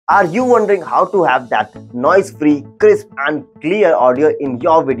Are you wondering how to have that noise-free, crisp and clear audio in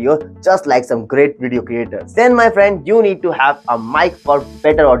your video just like some great video creators? Then my friend, you need to have a mic for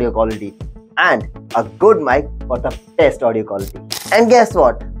better audio quality and a good mic for the best audio quality. And guess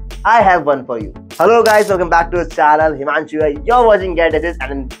what? I have one for you. Hello guys, welcome back to the channel. Himanshu here. You're watching GetAssist,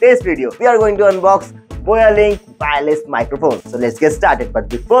 and in this video, we are going to unbox BOYALINK Wireless Microphone. So let's get started. But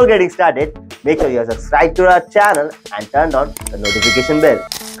before getting started, make sure you are subscribed to our channel and turned on the notification bell.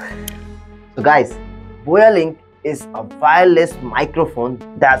 So guys, BOYALINK is a wireless microphone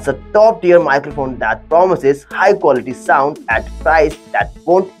that's a top tier microphone that promises high quality sound at a price that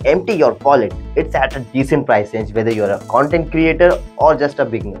won't empty your wallet. It's at a decent price range whether you're a content creator or just a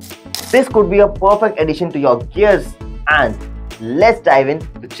beginner. This could be a perfect addition to your gears, and let's dive in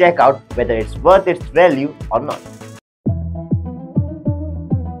to check out whether it's worth its value or not.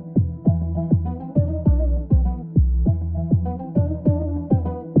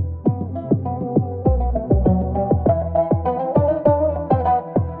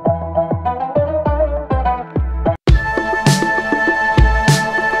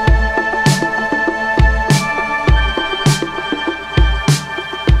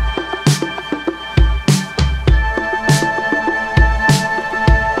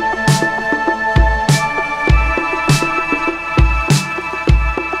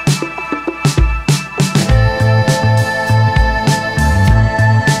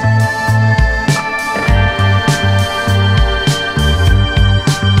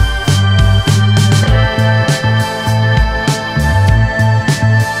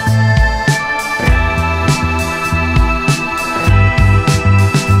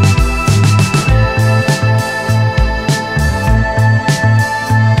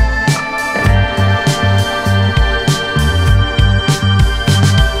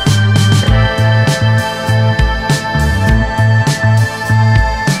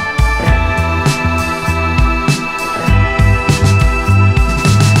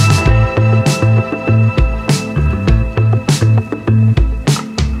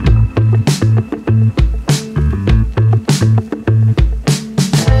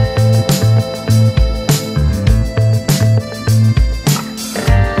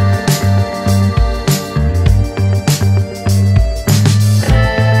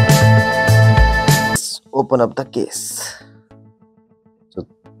 Open up the case. So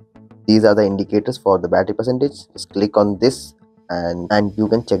these are the indicators for the battery percentage. Just click on this and you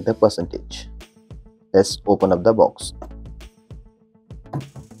can check the percentage. Let's open up the box.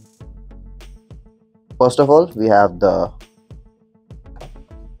 First of all, we have the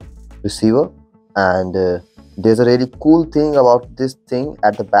receiver, and there's a really cool thing about this thing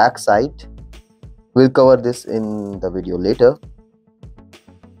at the back side. We'll cover this in the video later.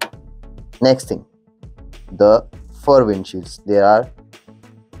 Next thing, the fur windshields. There are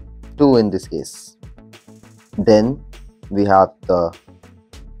two in this case. Then we have the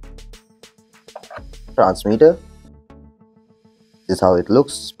transmitter. This is how it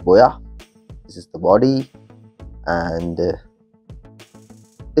looks. Boya. This is the body, and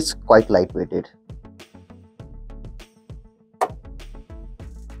it's quite lightweighted.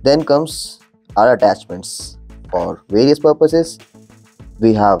 Then comes our attachments for various purposes.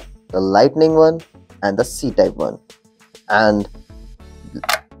 We have the lightning one and the C-type one, and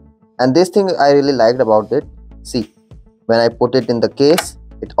this thing I really liked about it. See, when I put it in the case,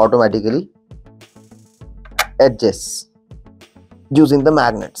 it automatically adjusts using the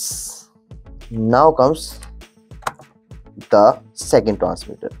magnets. Now comes the second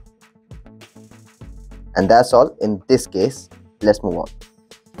transmitter, and that's all in this case. Let's move on.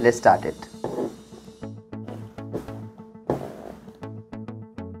 Let's start it.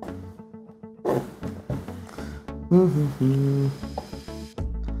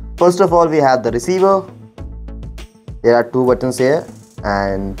 First of all, we have the receiver. There are two buttons here,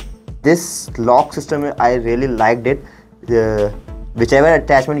 and this lock system, I really liked it. Whichever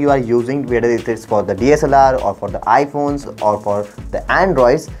attachment you are using, whether it is for the DSLR or for the iPhones or for the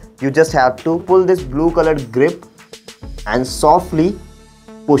Androids, you just have to pull this blue colored grip and softly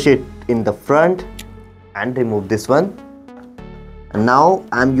push it in the front and remove this one. And now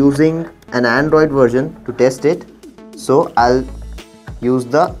I'm using an Android version to test it, so I'll use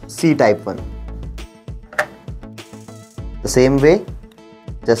the C-type one. The same way,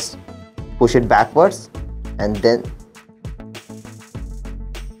 just push it backwards and then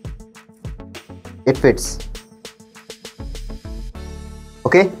it fits.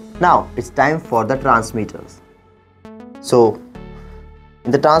 Okay, now it's time for the transmitters. So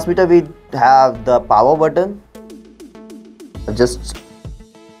in the transmitter we have the power button. Just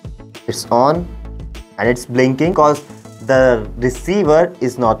it's on and it's blinking because the receiver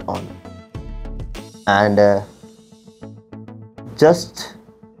is not on, and just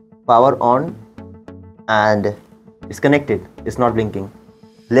power on, and it's connected. It's not blinking.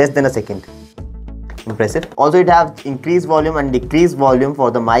 Less than a second. Impressive. Also, it has increased volume and decreased volume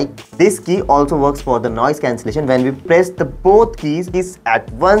for the mic. This key also works for the noise cancellation. When we press the both keys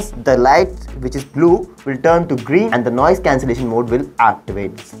at once, the light which is blue will turn to green and the noise cancellation mode will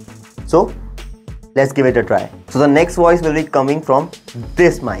activate. So let's give it a try. So the next voice will be coming from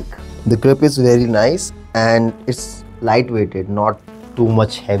this mic. The grip is very nice and it's lightweighted, not too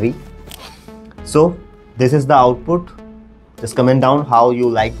much heavy. So this is the output. Just comment down how you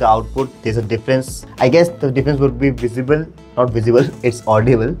like the output. There's a difference. I guess the difference would be visible, not visible, it's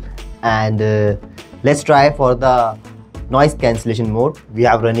audible. And let's try for the noise cancellation mode. We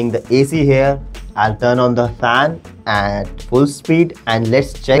are running the AC here. I'll turn on the fan at full speed and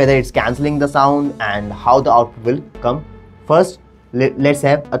let's check whether it's cancelling the sound and how the output will come. First, let's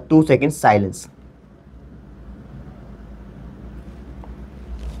have a 2 second silence.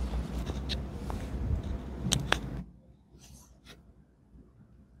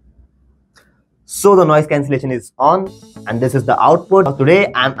 So the noise cancellation is on and this is the output.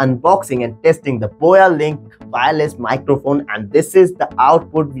 Today I'm unboxing and testing the BOYALINK Wireless Microphone, and this is the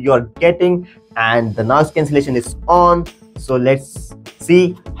output you are getting, and the noise cancellation is on. So let's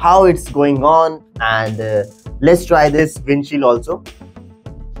see how it's going on, and let's try this windshield also.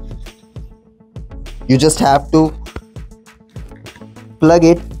 You just have to plug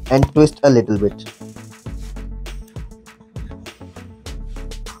it and twist a little bit.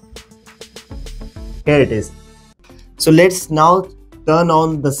 Here it is. So let's now turn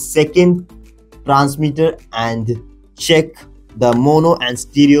on the second transmitter and check the mono and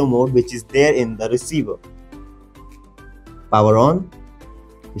stereo mode which is there in the receiver. Power on,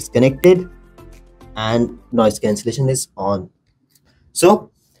 it's connected, and noise cancellation is on.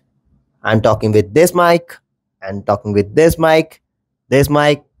 So I'm talking with this mic and talking with this mic, this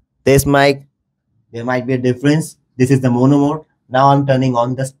mic, this mic. There might be a difference. This is the mono mode. Now I'm turning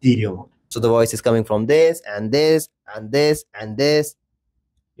on the stereo mode. So the voice is coming from this and this and this and this.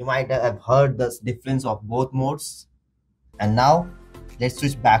 You might have heard the difference of both modes. And now let's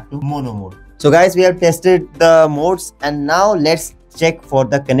switch back to mono mode. So guys, we have tested the modes and now let's check for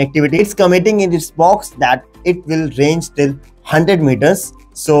the connectivity. It's committing in its box that it will range till 100 meters.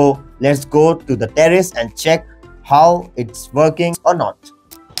 So let's go to the terrace and check how it's working or not.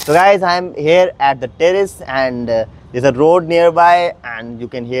 So guys, I'm here at the terrace and there's a road nearby and you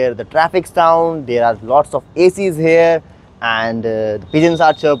can hear the traffic sound. There are lots of ACs here and the pigeons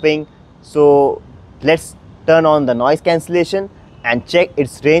are chirping. So let's turn on the noise cancellation and check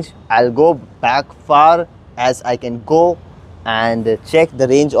its range. I'll go back far as I can go and check the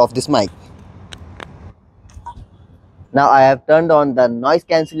range of this mic. Now I have turned on the noise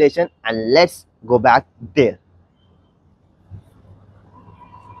cancellation and let's go back there.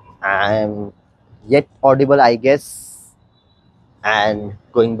 I'm yet audible, I guess, and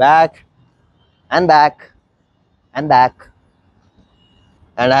going back and back and back,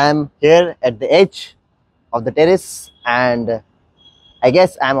 and I'm here at the edge of the terrace and I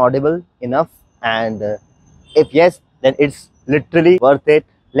guess I'm audible enough, and if yes, then it's literally worth it.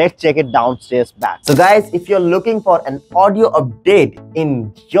 Let's check it downstairs back. So guys, if you're looking for an audio update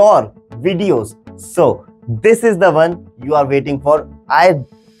in your videos, so this is the one you are waiting for. I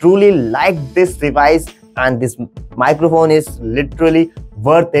truly like this device and this microphone is literally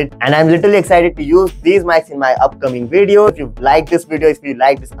worth it, and I'm literally excited to use these mics in my upcoming videos. If you like this video, if you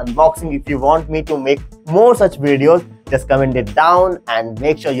like this unboxing, if you want me to make more such videos, just comment it down and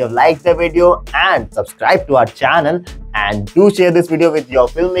make sure you like the video and subscribe to our channel, and do share this video with your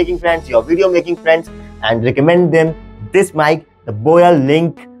filmmaking friends, your video making friends, and recommend them this mic, the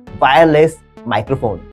BOYALINK Wireless Microphone.